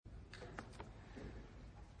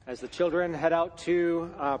As the children head out to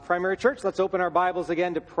primary church, let's open our Bibles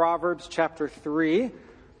again to Proverbs chapter 3.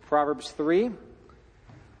 Proverbs 3.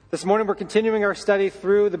 This morning we're continuing our study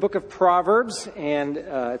through the book of Proverbs, and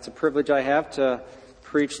it's a privilege I have to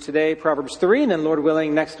preach today Proverbs 3, and then Lord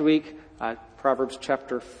willing next week Proverbs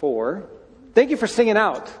chapter 4. Thank you for singing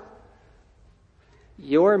out.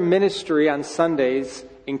 Your ministry on Sundays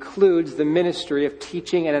includes the ministry of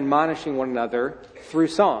teaching and admonishing one another through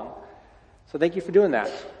song. So thank you for doing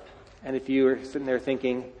that. And if you are sitting there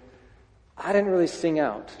thinking, I didn't really sing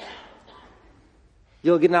out,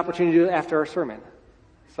 you'll get an opportunity to do it after our sermon.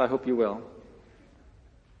 So I hope you will.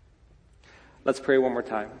 Let's pray one more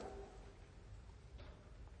time.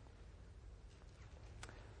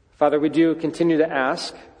 Father, we do continue to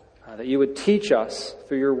ask that you would teach us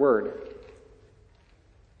through your word.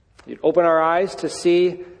 You'd open our eyes to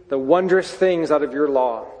see the wondrous things out of your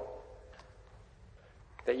law.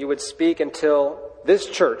 That you would speak until this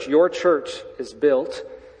church, your church, is built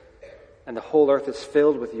and the whole earth is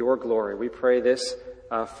filled with your glory. We pray this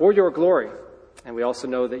for your glory. And we also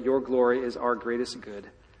know that your glory is our greatest good.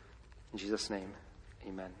 In Jesus' name,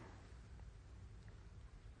 amen.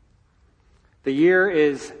 The year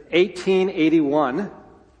is 1881.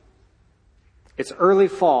 It's early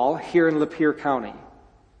fall here in Lapeer County.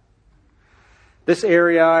 This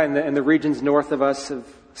area and the regions north of us have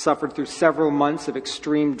suffered through several months of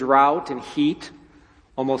extreme drought and heat.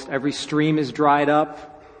 Almost every stream is dried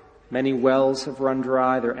up. Many wells have run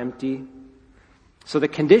dry. They're empty. So the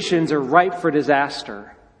conditions are ripe for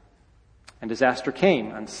disaster. And disaster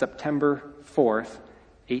came on September 4th,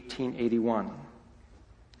 1881.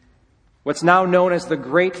 What's now known as the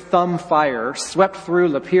Great Thumb Fire swept through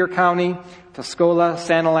Lapeer County, Tuscola,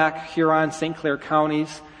 Sanilac, Huron, St. Clair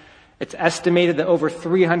counties. It's estimated that over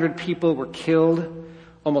 300 people were killed.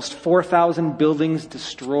 Almost 4,000 buildings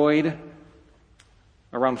destroyed.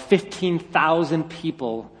 Around 15,000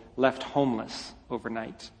 people left homeless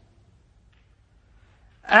overnight.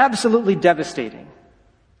 Absolutely devastating.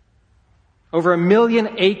 Over 1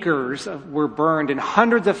 million acres were burned, and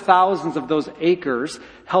hundreds of thousands of those acres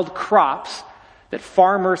held crops that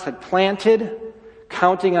farmers had planted,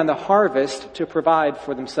 counting on the harvest to provide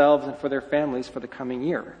for themselves and for their families for the coming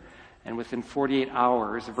year. And within 48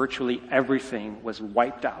 hours, virtually everything was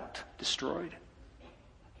wiped out, destroyed.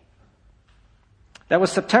 That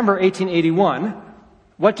was September 1881.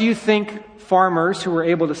 What do you think farmers who were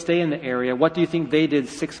able to stay in the area, what do you think they did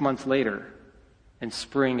 6 months later in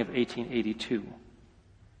spring of 1882?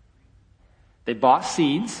 They bought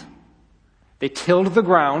seeds, they tilled the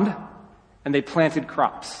ground, and they planted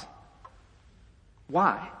crops.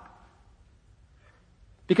 Why?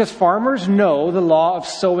 Because farmers know the law of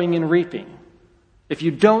sowing and reaping. If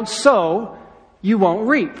you don't sow, you won't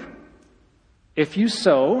reap. If you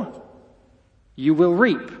sow, you will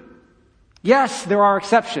reap. Yes, there are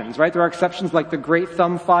exceptions, right? There are exceptions like the Great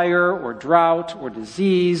Thumb Fire or drought or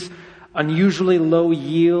disease, unusually low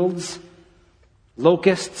yields,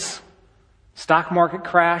 locusts, stock market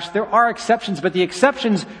crash. There are exceptions, but the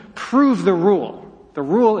exceptions prove the rule. The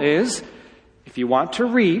rule is, if you want to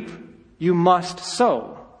reap, you must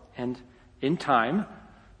sow. And in time,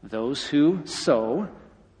 those who sow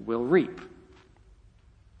will reap.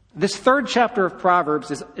 This third chapter of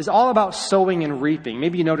Proverbs is all about sowing and reaping.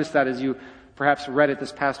 Maybe you noticed that as you perhaps read it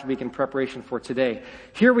this past week in preparation for today.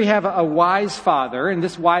 Here we have a wise father, and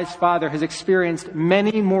this wise father has experienced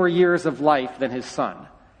many more years of life than his son.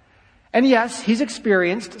 And yes, he's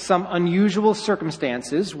experienced some unusual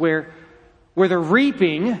circumstances where the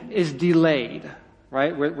reaping is delayed,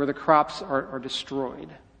 right? Where the crops are destroyed.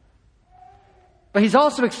 But he's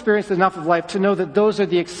also experienced enough of life to know that those are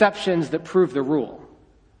the exceptions that prove the rule.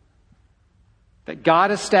 That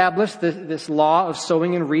God established this law of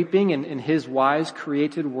sowing and reaping in his wise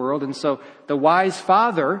created world. And so the wise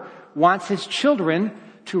father wants his children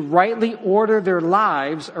to rightly order their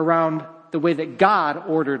lives around the way that God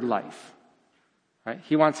ordered life. Right?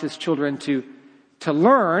 He wants his children to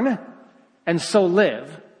learn and so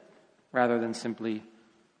live rather than simply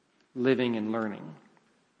living and learning.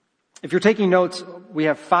 If you're taking notes, we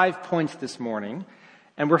have 5 points this morning,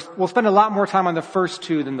 and we'll spend a lot more time on the first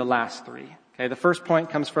two than the last three. Okay, the first point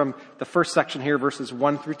comes from the first section here, verses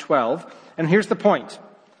 1 through 12. And here's the point.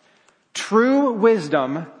 True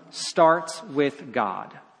wisdom starts with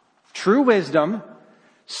God. True wisdom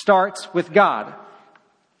starts with God.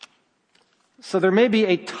 So there may be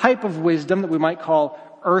a type of wisdom that we might call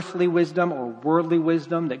earthly wisdom or worldly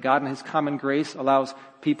wisdom that God in his common grace allows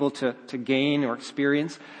people to gain or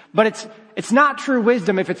experience. But it's not true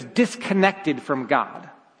wisdom if it's disconnected from God.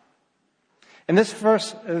 In this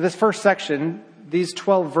first section, these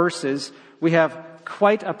 12 verses, we have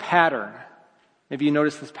quite a pattern. Maybe you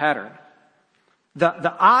notice this pattern.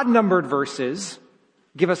 The odd-numbered verses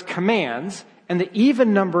give us commands, and the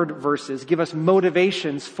even-numbered verses give us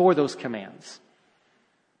motivations for those commands.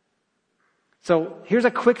 So here's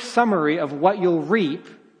a quick summary of what you'll reap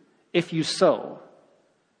if you sow.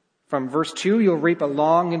 From verse 2, you'll reap a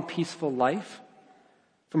long and peaceful life.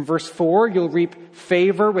 From verse 4, you'll reap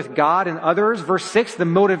favor with God and others. Verse 6, the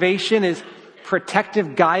motivation is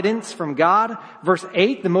protective guidance from God. Verse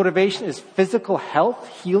 8, the motivation is physical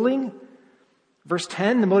health, healing. Verse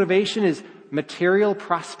 10, the motivation is material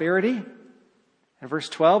prosperity. And verse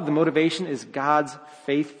 12, the motivation is God's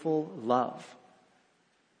faithful love.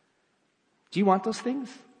 Do you want those things?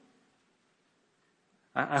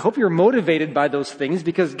 I hope you're motivated by those things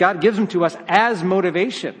because God gives them to us as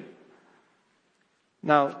motivation.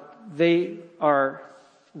 Now, they are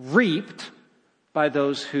reaped by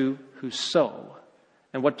those who sow.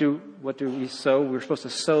 And what do we sow? We're supposed to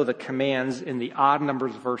sow the commands in the odd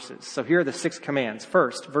numbers verses. So here are the 6 commands.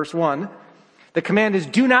 First, verse 1, the command is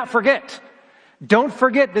do not forget. Don't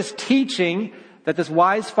forget this teaching that this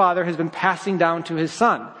wise father has been passing down to his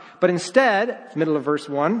son. But instead, middle of verse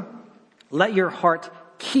 1, let your heart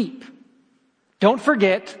keep. Don't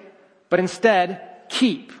forget, but instead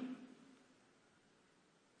keep.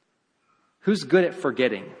 Who's good at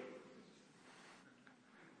forgetting?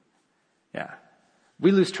 Yeah.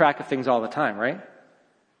 We lose track of things all the time, right?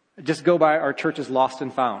 Just go by our church's lost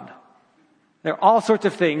and found. There are all sorts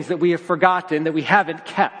of things that we have forgotten that we haven't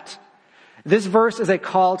kept. This verse is a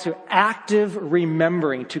call to active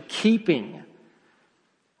remembering, to keeping.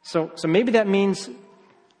 So maybe that means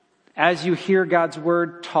as you hear God's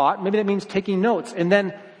word taught, maybe that means taking notes and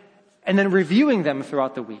then reviewing them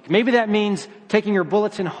throughout the week. Maybe that means taking your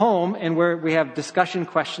bulletin home and where we have discussion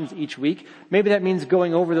questions each week. Maybe that means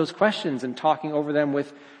going over those questions and talking over them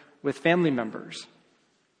with family members.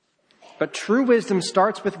 But true wisdom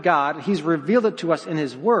starts with God. He's revealed it to us in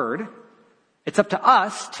His Word. It's up to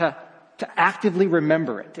us to actively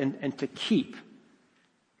remember it and to keep.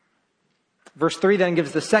 Verse 3 then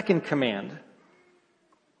gives the second command.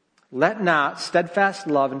 Let not steadfast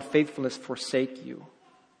love and faithfulness forsake you.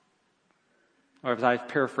 Or as I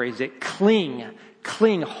paraphrase it, cling,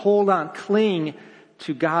 hold on, cling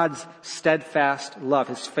to God's steadfast love,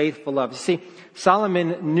 His faithful love. You see,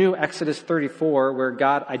 Solomon knew Exodus 34, where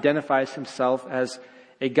God identifies Himself as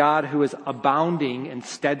a God who is abounding in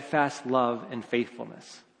steadfast love and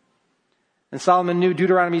faithfulness. And Solomon knew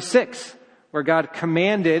Deuteronomy 6, where God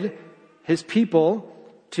commanded His people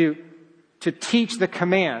to teach the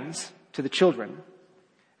commands to the children.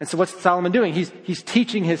 And so what's Solomon doing? He's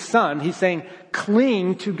teaching his son. He's saying,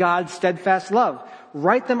 cling to God's steadfast love.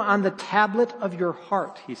 Write them on the tablet of your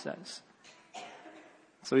heart, he says.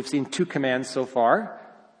 So we've seen 2 commands so far.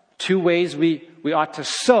 2 ways we ought to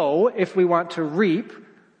sow if we want to reap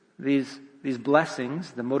these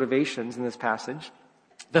blessings, the motivations in this passage.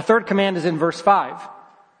 The third command is in verse 5.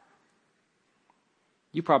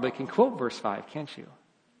 You probably can quote verse 5, can't you?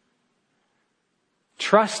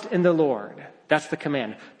 Trust in the Lord. That's the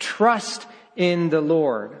command. Trust in the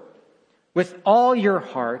Lord with all your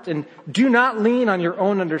heart and do not lean on your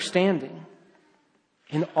own understanding.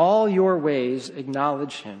 In all your ways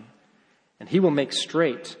acknowledge Him and He will make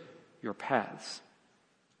straight your paths.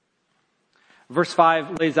 Verse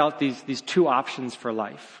 5 lays out these 2 options for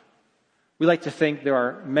life. We like to think there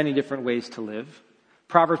are many different ways to live.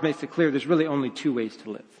 Proverbs makes it clear there's really only 2 ways to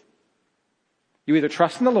live. You either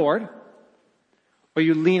trust in the Lord or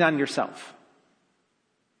you lean on yourself.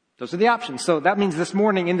 Those are the options. So that means this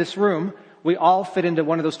morning in this room, we all fit into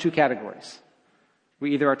one of those 2 categories.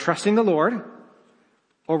 We either are trusting the Lord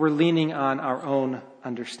or we're leaning on our own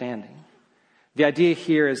understanding. The idea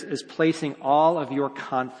here is placing all of your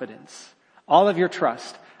confidence, all of your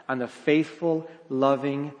trust on the faithful,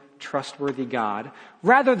 loving, trustworthy God,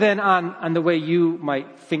 rather than on the way you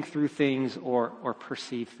might think through things or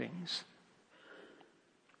perceive things.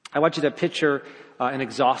 I want you to picture an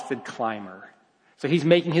exhausted climber. So he's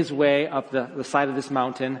making his way up the side of this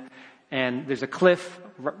mountain, and there's a cliff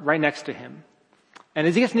right next to him. And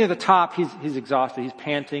as he gets near the top, he's exhausted, he's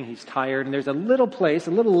panting, he's tired, and there's a little place,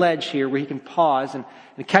 a little ledge here where he can pause and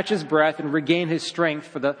catch his breath and regain his strength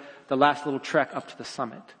for the last little trek up to the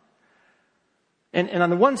summit. And on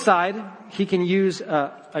the one side, he can use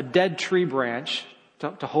a dead tree branch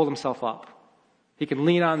to hold himself up. He can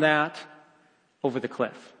lean on that over the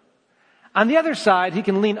cliff. On the other side, he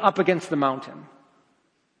can lean up against the mountain.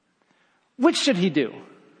 Which should he do?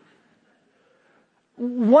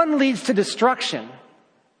 One leads to destruction.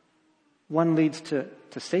 One leads to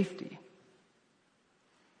safety.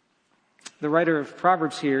 The writer of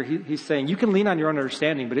Proverbs here, he's saying you can lean on your own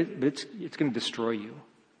understanding, but it's going to destroy you.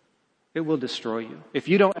 It will destroy you. If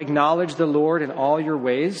you don't acknowledge the Lord in all your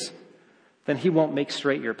ways, then he won't make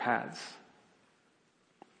straight your paths.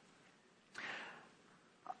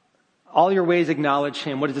 All your ways acknowledge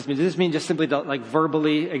him. What does this mean? Does this mean just simply to like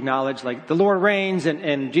verbally acknowledge like the Lord reigns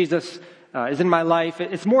and Jesus is in my life?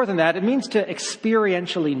 It's more than that. It means to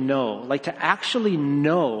experientially know, like to actually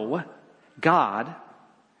know God.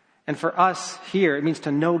 And for us here, it means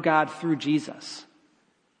to know God through Jesus.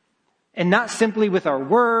 And not simply with our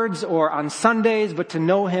words or on Sundays, but to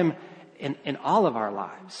know him in all of our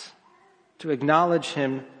lives. To acknowledge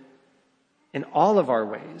him in all of our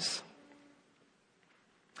ways.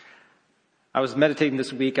 I was meditating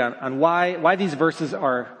this week on why these verses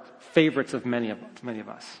are favorites of many of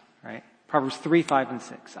us, right? Proverbs 3, 5, and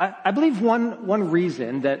 6. I believe one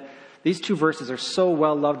reason that these two verses are so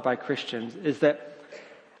well loved by Christians is that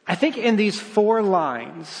I think in these 4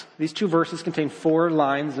 lines, these 2 verses contain 4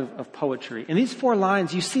 lines of poetry. In these 4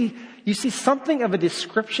 lines, you see something of a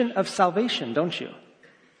description of salvation, don't you?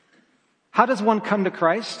 How does one come to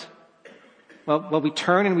Christ? Well, we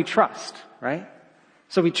turn and we trust, right?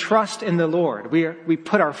 So we trust in the Lord. We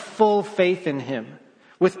put our full faith in him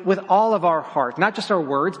with all of our heart, not just our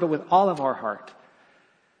words, but with all of our heart.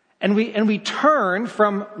 And we turn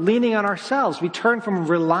from leaning on ourselves. We turn from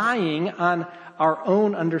relying on our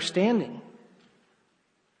own understanding.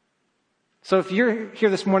 So if you're here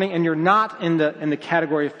this morning and you're not in the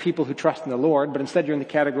category of people who trust in the Lord, but instead you're in the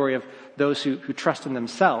category of those who trust in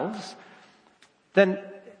themselves, then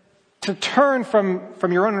to turn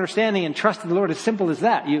from your own understanding and trust in the Lord, as simple as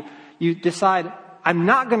that. You decide, I'm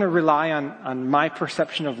not going to rely on my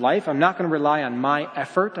perception of life. I'm not going to rely on my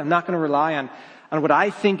effort. I'm not going to rely on what I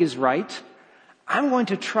think is right. I'm going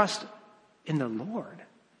to trust in the Lord.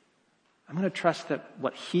 I'm going to trust that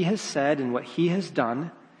what he has said and what he has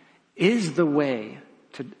done is the way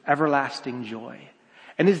to everlasting joy.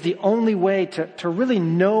 And is the only way to really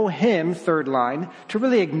know him, third line, to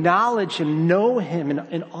really acknowledge him, know him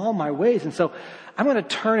in all my ways. And so I'm going to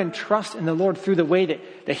turn and trust in the Lord through the way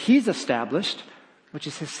that he's established, which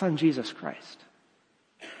is his son, Jesus Christ.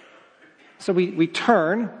 So we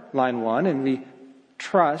turn, line 1, and we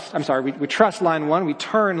trust line 1, we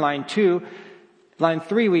turn, line 2. Line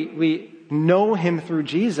 3, we know him through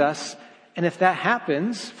Jesus. And if that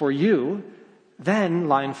happens for you, then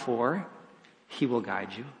line 4, he will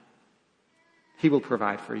guide you. He will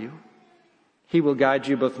provide for you. He will guide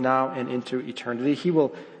you both now and into eternity. He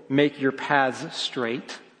will make your paths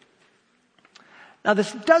straight. Now,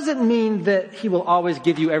 this doesn't mean that he will always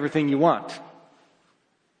give you everything you want.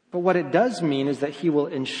 But what it does mean is that he will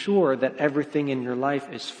ensure that everything in your life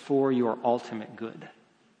is for your ultimate good.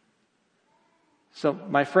 So,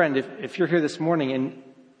 my friend, if you're here this morning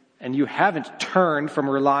and you haven't turned from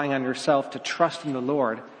relying on yourself to trust in the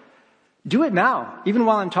Lord, do it now. Even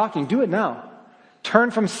while I'm talking, do it now.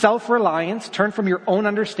 Turn from self-reliance, turn from your own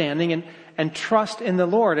understanding and trust in the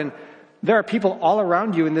Lord. And there are people all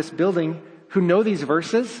around you in this building who know these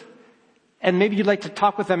verses, and maybe you'd like to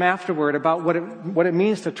talk with them afterward about what it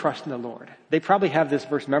means to trust in the Lord. They probably have this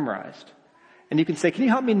verse memorized. And you can say, can you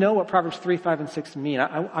help me know what Proverbs 3, 5, and 6 mean?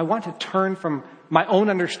 I want to turn from my own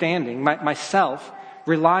understanding, myself,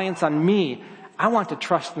 reliance on me. I want to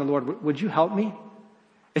trust in the Lord. Would you help me?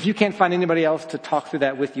 If you can't find anybody else to talk through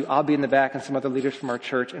that with you, I'll be in the back and some other leaders from our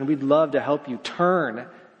church, and we'd love to help you turn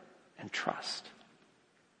and trust.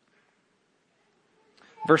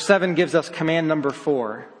 Verse 7 gives us command number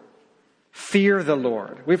 4. Fear the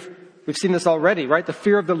Lord. We've seen this already, right? The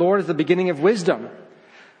fear of the Lord is the beginning of wisdom.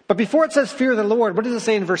 But before it says fear the Lord, what does it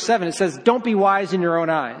say in verse 7? It says, don't be wise in your own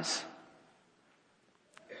eyes.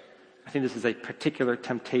 I think this is a particular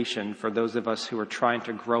temptation for those of us who are trying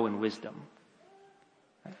to grow in wisdom.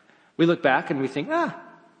 We look back and we think, I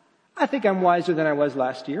think I'm wiser than I was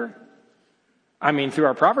last year. I mean, through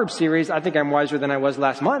our Proverbs series, I think I'm wiser than I was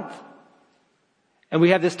last month. And we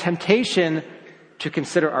have this temptation to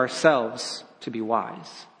consider ourselves to be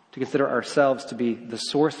wise, to consider ourselves to be the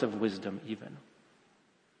source of wisdom even.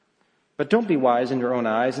 But don't be wise in your own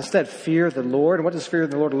eyes. Instead, fear the Lord. And what does fear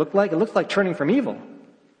of the Lord look like? It looks like turning from evil.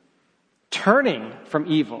 Turning from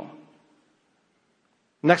evil.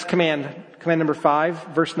 Next command number 5,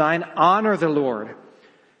 verse 9, honor the Lord.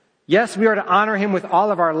 Yes, we are to honor him with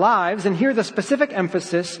all of our lives. And here the specific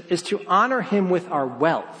emphasis is to honor him with our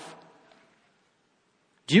wealth.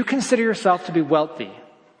 Do you consider yourself to be wealthy?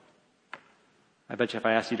 I bet you if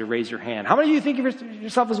I asked you to raise your hand, how many of you think of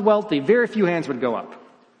yourself as wealthy? Very few hands would go up.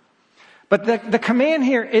 But the command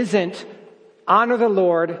here isn't honor the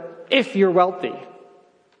Lord if you're wealthy.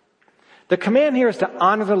 The command here is to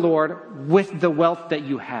honor the Lord with the wealth that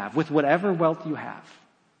you have, with whatever wealth you have.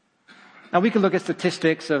 Now, we could look at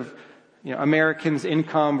statistics of Americans'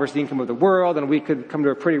 income versus the income of the world, and we could come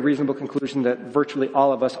to a pretty reasonable conclusion that virtually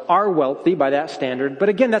all of us are wealthy by that standard. But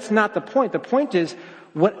again, that's not the point. The point is,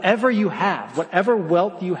 whatever you have, whatever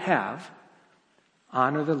wealth you have,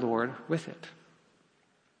 honor the Lord with it.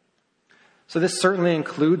 So this certainly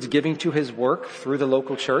includes giving to His work through the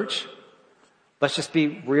local church. Let's just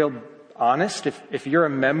be real honest. If you're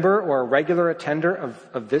a member or a regular attender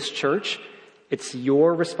of this church, it's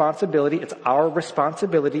your responsibility, it's our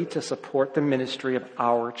responsibility to support the ministry of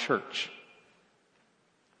our church.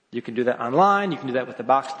 You can do that online, you can do that with the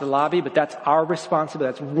box at the lobby, but that's our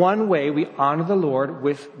responsibility. That's one way we honor the Lord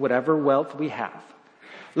with whatever wealth we have.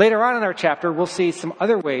 Later on in our chapter, we'll see some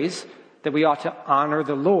other ways that we ought to honor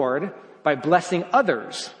the Lord by blessing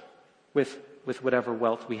others with whatever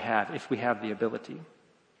wealth we have, if we have the ability.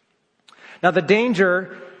 Now the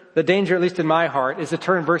danger, at least in my heart, is to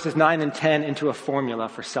turn verses 9 and 10 into a formula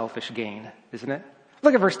for selfish gain, isn't it?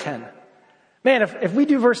 Look at verse 10. Man, if we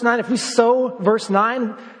do verse 9, if we sow verse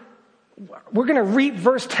 9, we're going to reap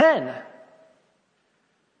verse 10.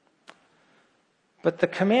 But the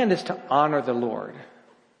command is to honor the Lord.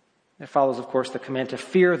 It follows, of course, the command to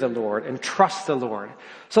fear the Lord and trust the Lord.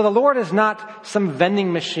 So the Lord is not some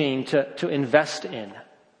vending machine to invest in.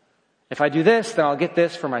 If I do this, then I'll get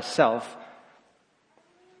this for myself.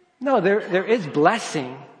 No, there is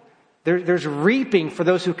blessing. There's reaping for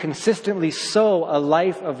those who consistently sow a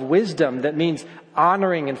life of wisdom that means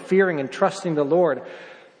honoring and fearing and trusting the Lord.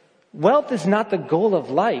 Wealth is not the goal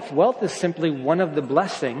of life. Wealth is simply one of the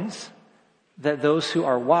blessings that those who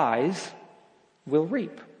are wise will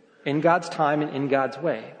reap in God's time and in God's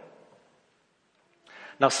way.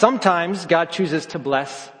 Now, sometimes God chooses to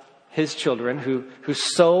bless His children who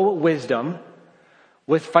sow wisdom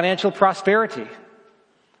with financial prosperity.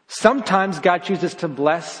 Sometimes God chooses to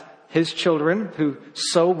bless His children who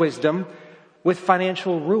sow wisdom with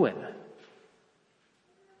financial ruin.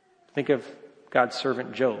 Think of God's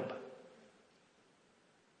servant Job.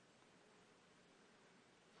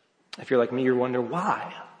 If you're like me, you wonder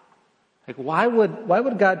why. Like, why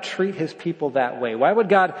would God treat His people that way? Why would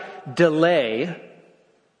God delay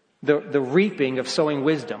the reaping of sowing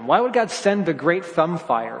wisdom? Why would God send the great thumb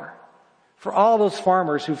fire for all those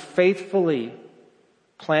farmers who faithfully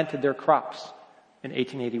planted their crops in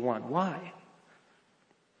 1881? Why?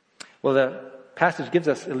 Well, the passage gives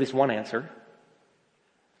us at least one answer.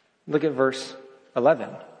 Look at verse 11.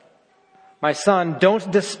 My son,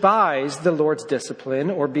 don't despise the Lord's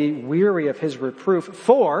discipline or be weary of His reproof,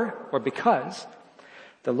 because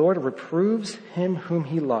the Lord reproves him whom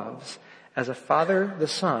He loves, as a father the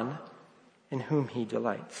son in whom He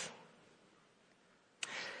delights.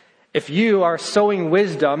 If you are sowing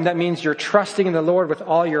wisdom, that means you're trusting in the Lord with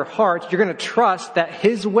all your heart. You're going to trust that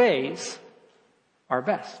His ways are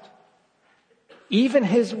best. Even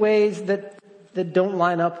His ways that don't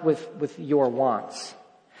line up with your wants.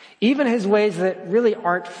 Even His ways that really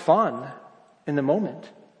aren't fun in the moment.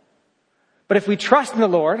 But if we trust in the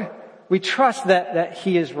Lord, we trust that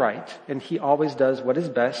He is right and He always does what is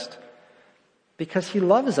best because He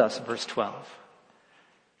loves us, verse 12.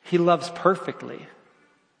 He loves perfectly.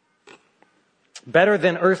 Better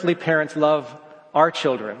than earthly parents love our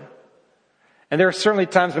children. And there are certainly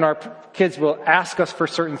times when our kids will ask us for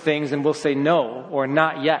certain things and we'll say no or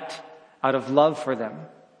not yet out of love for them.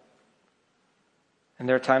 And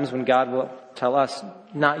there are times when God will tell us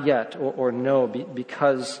not yet or no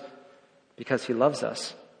because He loves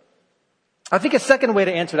us. I think a second way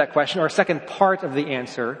to answer that question, or a second part of the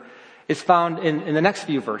answer, is found in the next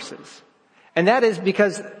few verses. And that is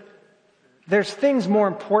because there's things more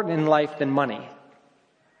important in life than money.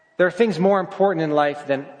 There are things more important in life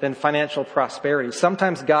than financial prosperity.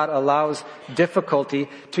 Sometimes God allows difficulty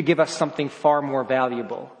to give us something far more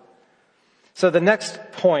valuable. So the next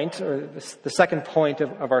point, or the second point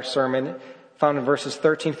of our sermon, found in verses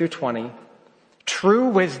 13 through 20, true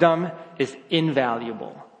wisdom is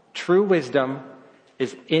invaluable. True wisdom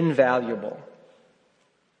is invaluable.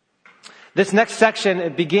 This next section,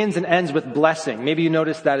 it begins and ends with blessing. Maybe you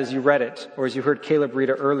noticed that as you read it, or as you heard Caleb read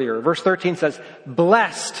it earlier. Verse 13 says,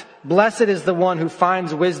 blessed is the one who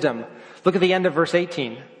finds wisdom. Look at the end of verse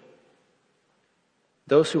 18.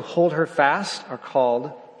 Those who hold her fast are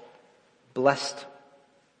called blessed.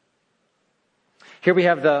 Here we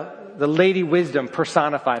have the Lady Wisdom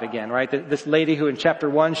personified again, right? This lady who in chapter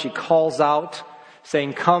 1, she calls out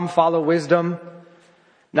saying, come, follow wisdom.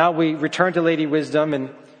 Now we return to Lady Wisdom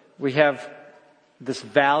and we have this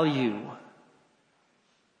value.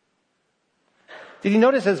 Did you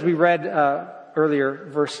notice as we read earlier,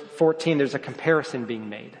 verse 14, there's a comparison being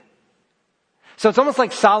made. So it's almost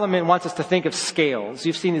like Solomon wants us to think of scales.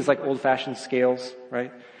 You've seen these like old-fashioned scales,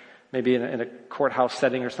 right? Maybe in a courthouse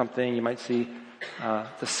setting or something, you might see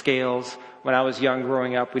the scales. When I was young,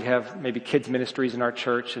 growing up, we'd have maybe kids ministries in our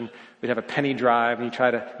church, and we'd have a penny drive, and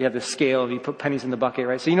you have the scale, and you put pennies in the bucket,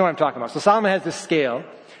 right? So you know what I'm talking about. So Solomon has this scale, and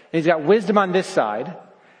he's got wisdom on this side.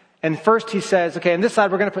 And first he says, okay, on this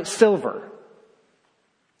side we're going to put silver,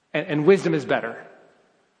 and wisdom is better.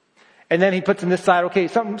 And then he puts on this side, okay,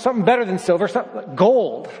 something better than silver,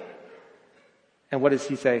 gold. And what does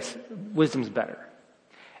he say? Wisdom's better.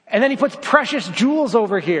 And then he puts precious jewels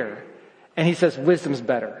over here, and he says wisdom's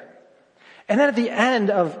better. And then at the end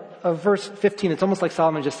of verse 15, it's almost like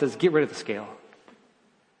Solomon just says, get rid of the scale.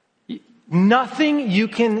 Nothing you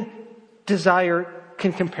can desire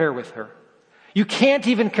can compare with her. You can't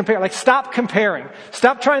even compare. Like, stop comparing.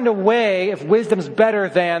 Stop trying to weigh if wisdom's better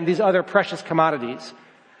than these other precious commodities.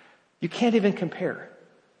 You can't even compare.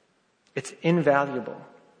 It's invaluable.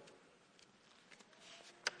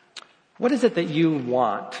 What is it that you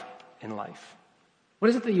want in life? What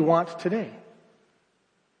is it that you want today?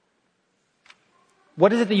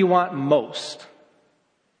 What is it that you want most?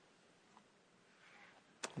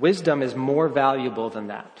 Wisdom is more valuable than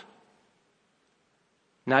that.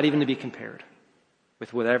 Not even to be compared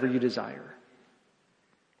with whatever you desire.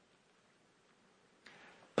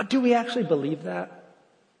 But do we actually believe that?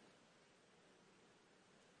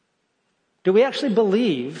 Do we actually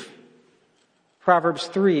believe Proverbs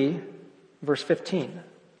 3, verse 15,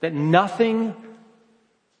 that nothing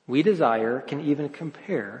we desire can even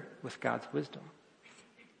compare with God's wisdom?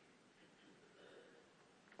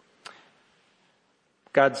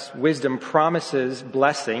 God's wisdom promises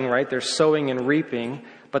blessing, right? There's sowing and reaping,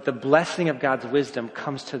 but the blessing of God's wisdom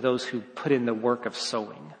comes to those who put in the work of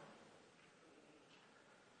sowing.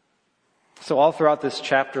 So all throughout this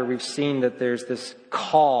chapter, we've seen that there's this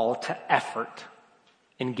call to effort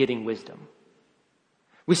in getting wisdom.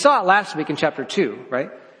 We saw it last week in chapter 2,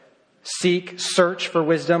 right? Seek, search for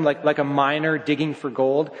wisdom, like a miner digging for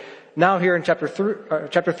gold. Now here in chapter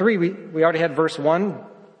 3, we already had verse 1.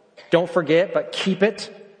 Don't forget, but keep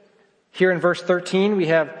it. Here in verse 13, we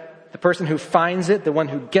have the person who finds it, the one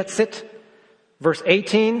who gets it. Verse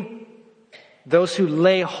 18, those who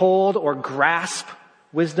lay hold or grasp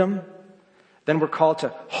wisdom. Then we're called to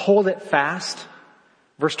hold it fast.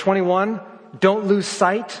 Verse 21, don't lose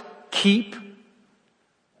sight, keep.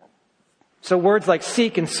 So words like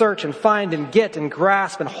seek and search and find and get and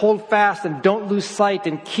grasp and hold fast and don't lose sight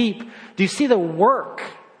and keep. Do you see the work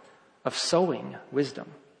of sowing wisdom?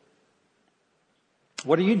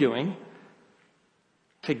 What are you doing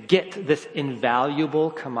to get this invaluable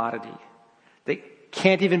commodity that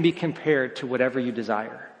can't even be compared to whatever you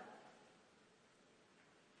desire?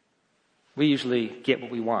 We usually get what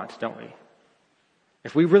we want, don't we?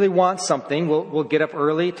 If we really want something, we'll get up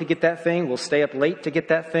early to get that thing. We'll stay up late to get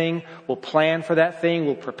that thing. We'll plan for that thing.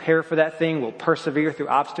 We'll prepare for that thing. We'll persevere through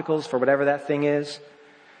obstacles for whatever that thing is.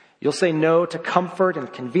 You'll say no to comfort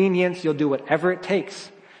and convenience. You'll do whatever it takes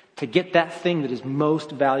to get that thing that is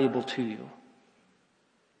most valuable to you.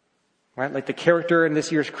 Right? Like the character in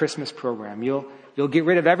this year's Christmas program. You'll get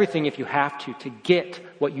rid of everything if you have to get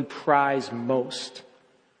what you prize most.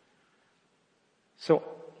 So,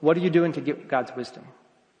 what are you doing to get God's wisdom?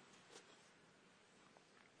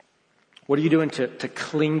 What are you doing to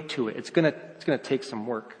cling to it? It's gonna take some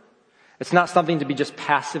work. It's not something to be just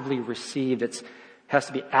passively received. It has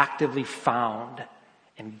to be actively found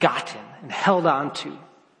and gotten and held on to.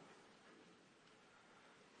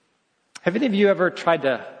 Have any of you ever tried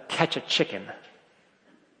to catch a chicken?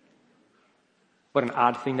 What an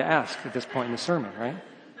odd thing to ask at this point in the sermon, right?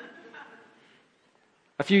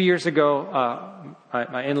 A few years ago,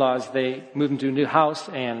 my in-laws, they moved into a new house,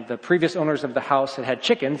 and the previous owners of the house had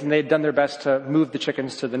chickens, and they'd done their best to move the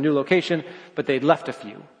chickens to the new location, but they'd left a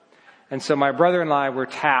few. And so my brother and I were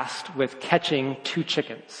tasked with catching 2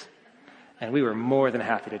 chickens, and we were more than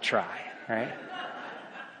happy to try, right?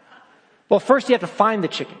 Well, first you have to find the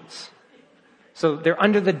chickens. So they're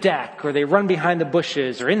under the deck, or they run behind the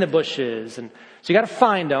bushes, or in the bushes, and so you got to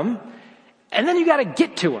find them, and then you got to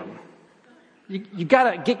get to them. You got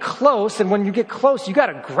to get close, and when you get close, you got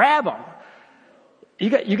to grab them. You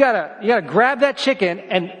got to grab that chicken,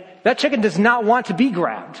 and that chicken does not want to be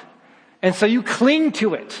grabbed. And so you cling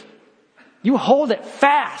to it. You hold it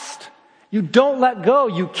fast. You don't let go.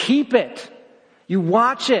 You keep it. You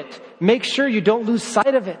watch it. Make sure you don't lose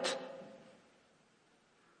sight of it.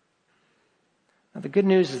 Now, the good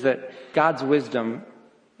news is that God's wisdom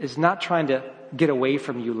is not trying to get away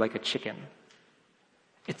from you like a chicken.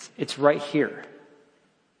 It's right here.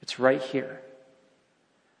 It's right here.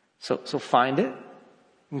 So find it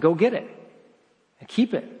and go get it and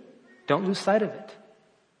keep it. Don't lose sight of it.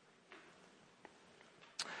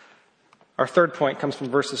 Our third point comes from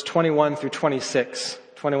verses 21 through 26.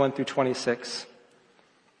 21 through 26.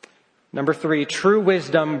 Number 3, true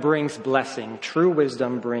wisdom brings blessing. True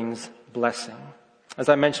wisdom brings blessing. As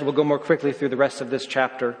I mentioned, we'll go more quickly through the rest of this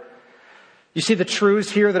chapter. You see the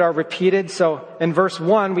truths here that are repeated. So in verse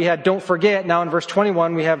 1, we had don't forget. Now in verse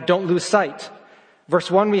 21, we have don't lose sight. Verse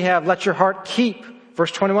 1, we have let your heart keep.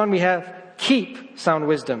 Verse 21, we have keep sound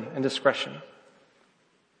wisdom and discretion.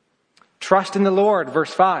 Trust in the Lord.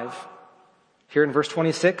 Verse 5. Here in verse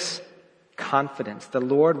 26, confidence. The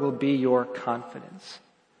Lord will be your confidence.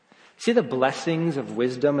 See the blessings of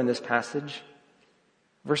wisdom in this passage?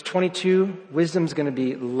 Verse 22, wisdom is going to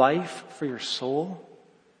be life for your soul.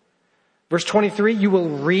 Verse 23, you will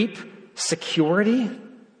reap security,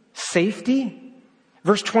 safety.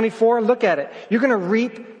 Verse 24, look at it. You're going to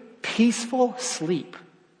reap peaceful sleep.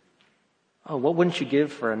 Oh, what wouldn't you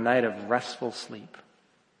give for a night of restful sleep?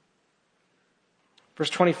 Verse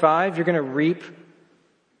 25, you're going to reap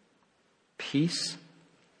peace,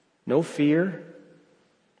 no fear.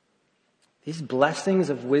 These blessings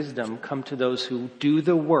of wisdom come to those who do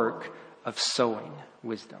the work of sowing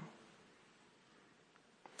wisdom.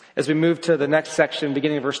 As we move to the next section,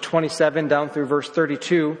 beginning of verse 27 down through verse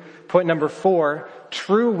 32, point number 4,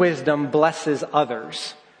 true wisdom blesses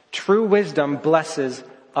others. True wisdom blesses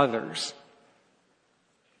others.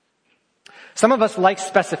 Some of us like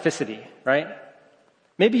specificity, right?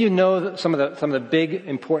 Maybe you know some of the big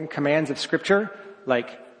important commands of Scripture,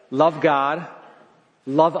 like love God,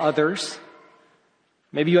 love others.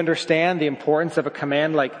 Maybe you understand the importance of a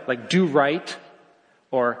command like do right,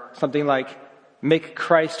 or something like make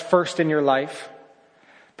Christ first in your life.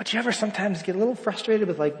 But you ever sometimes get a little frustrated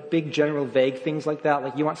with like big, general, vague things like that,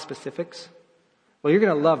 like you want specifics? Well, you're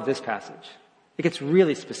going to love this passage. It gets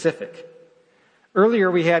really specific.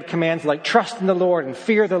 Earlier we had commands like trust in the Lord and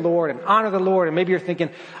fear the Lord and honor the Lord. And maybe you're thinking,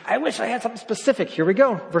 I wish I had something specific. Here we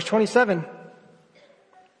go. Verse 27.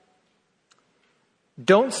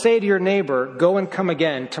 Don't say to your neighbor, go and come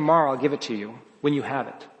again. Tomorrow I'll give it to you when you have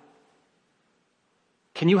it.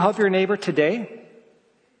 Can you help your neighbor today?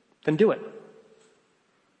 Then do it.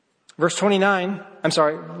 Verse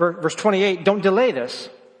 28. Don't delay this.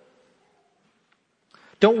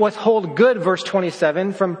 Don't withhold good, verse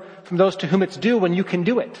 27, from those to whom it's due when you can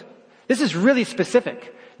do it. This is really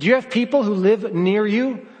specific. Do you have people who live near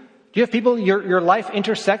you? Do you have people your life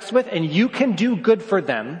intersects with and you can do good for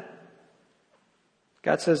them?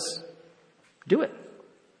 God says, do it.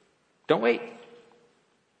 Don't wait.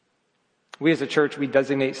 We as a church, we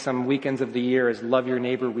designate some weekends of the year as Love Your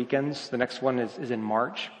Neighbor weekends. The next one is in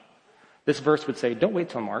March. This verse would say, don't wait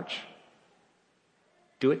till March.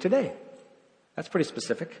 Do it today. That's pretty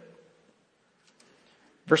specific.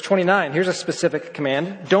 Verse 29, here's a specific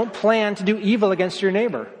command. Don't plan to do evil against your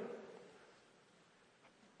neighbor.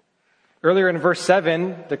 Earlier in verse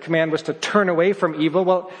 7, the command was to turn away from evil.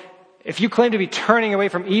 Well, if you claim to be turning away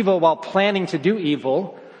from evil while planning to do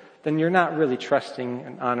evil, then you're not really trusting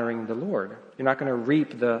and honoring the Lord. You're not going to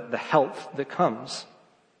reap the health that comes.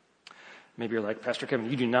 Maybe you're like, Pastor Kevin,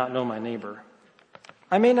 you do not know my neighbor.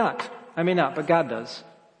 I may not, but God does.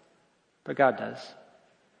 But God does.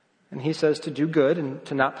 And he says to do good and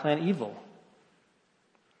to not plan evil.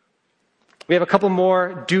 We have a couple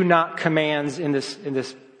more do not commands in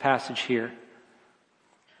this passage here.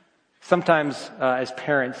 Sometimes as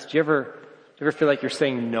parents, do you ever feel like you're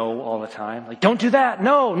saying no all the time? Like, don't do that.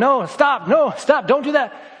 No, stop, don't do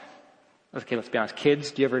that. Okay, let's be honest.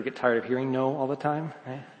 Kids, do you ever get tired of hearing no all the time?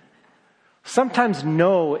 Right? Sometimes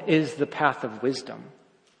no is the path of wisdom.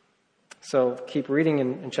 So keep reading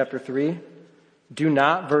in chapter 3. Do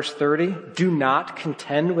not, verse 30, do not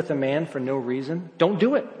contend with a man for no reason. Don't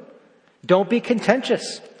do it. Don't be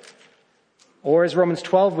contentious. Or as Romans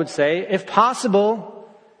 12 would say, if possible,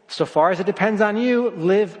 so far as it depends on you,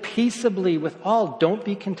 live peaceably with all. Don't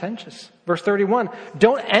be contentious. Verse 31,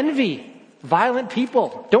 don't envy violent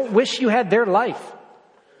people. Don't wish you had their life.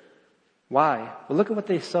 Why? Well, look at what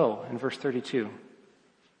they sow in verse 32.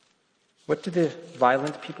 What do the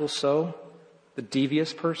violent people sow? The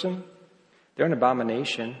devious person? They're an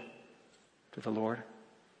abomination to the Lord.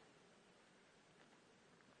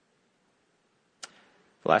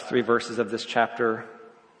 The last 3 verses of this chapter,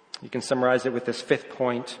 you can summarize it with this 5th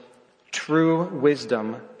point. True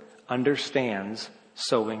wisdom understands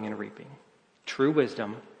sowing and reaping. True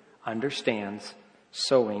wisdom understands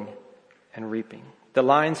sowing and reaping. The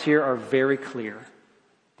lines here are very clear.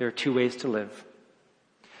 There are 2 ways to live.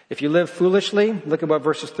 If you live foolishly, look at what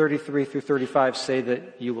verses 33 through 35 say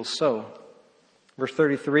that you will sow. Verse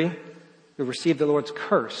 33, you'll receive the Lord's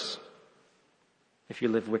curse if you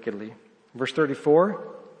live wickedly. Verse 34,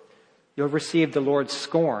 you'll receive the Lord's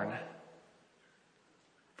scorn.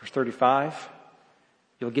 Verse 35,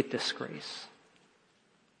 you'll get disgrace.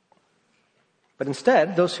 But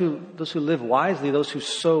instead, those who live wisely, those who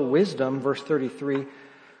sow wisdom, verse 33,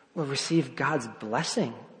 will receive God's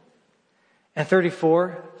blessing. And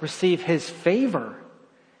 34, receive his favor.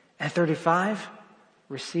 And 35,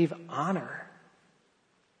 receive honor.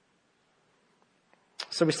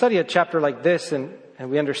 So we study a chapter like this and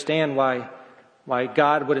we understand why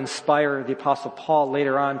God would inspire the Apostle Paul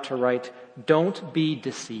later on to write, "Don't be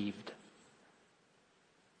deceived."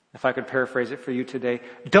 If I could paraphrase it for you today,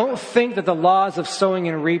 don't think that the laws of sowing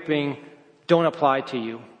and reaping don't apply to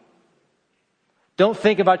you. Don't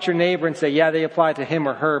think about your neighbor and say, yeah, they apply to him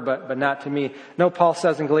or her, but not to me. No, Paul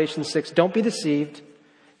says in Galatians 6, don't be deceived.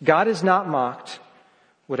 God is not mocked.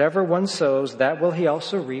 Whatever one sows, that will he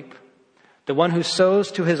also reap. The one who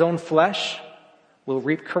sows to his own flesh will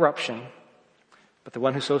reap corruption, but the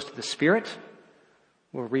one who sows to the Spirit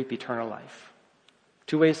will reap eternal life.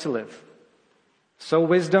 2 ways to live. Sow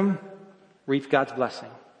wisdom, reap God's blessing.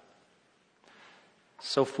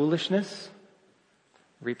 Sow foolishness,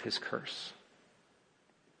 reap his curse.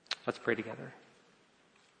 Let's pray together.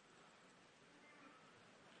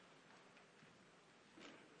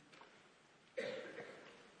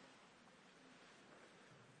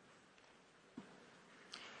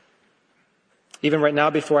 Even right now,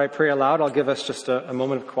 before I pray aloud, I'll give us just a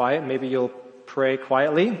moment of quiet. Maybe you'll pray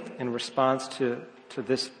quietly in response to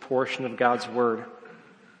this portion of God's word.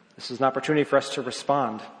 This is an opportunity for us to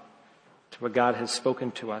respond to what God has spoken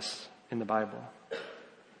to us in the Bible.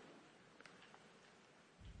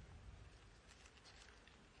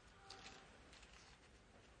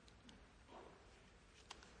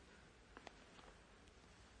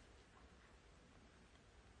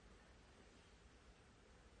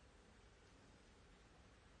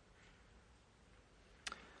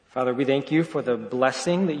 Father, we thank you for the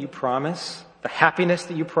blessing that you promise, the happiness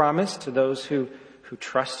that you promise to those who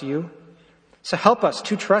trust you. So help us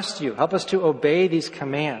to trust you. Help us to obey these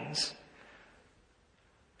commands.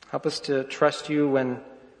 Help us to trust you when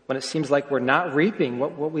it seems like we're not reaping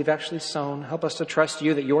what we've actually sown. Help us to trust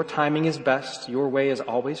you that your timing is best. Your way is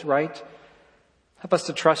always right. Help us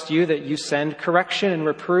to trust you that you send correction and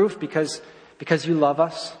reproof because you love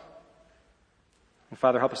us. And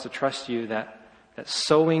Father, help us to trust you that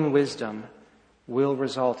sowing wisdom will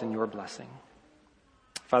result in your blessing.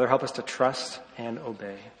 Father, help us to trust and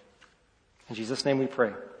obey. In Jesus' name we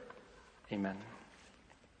pray. Amen.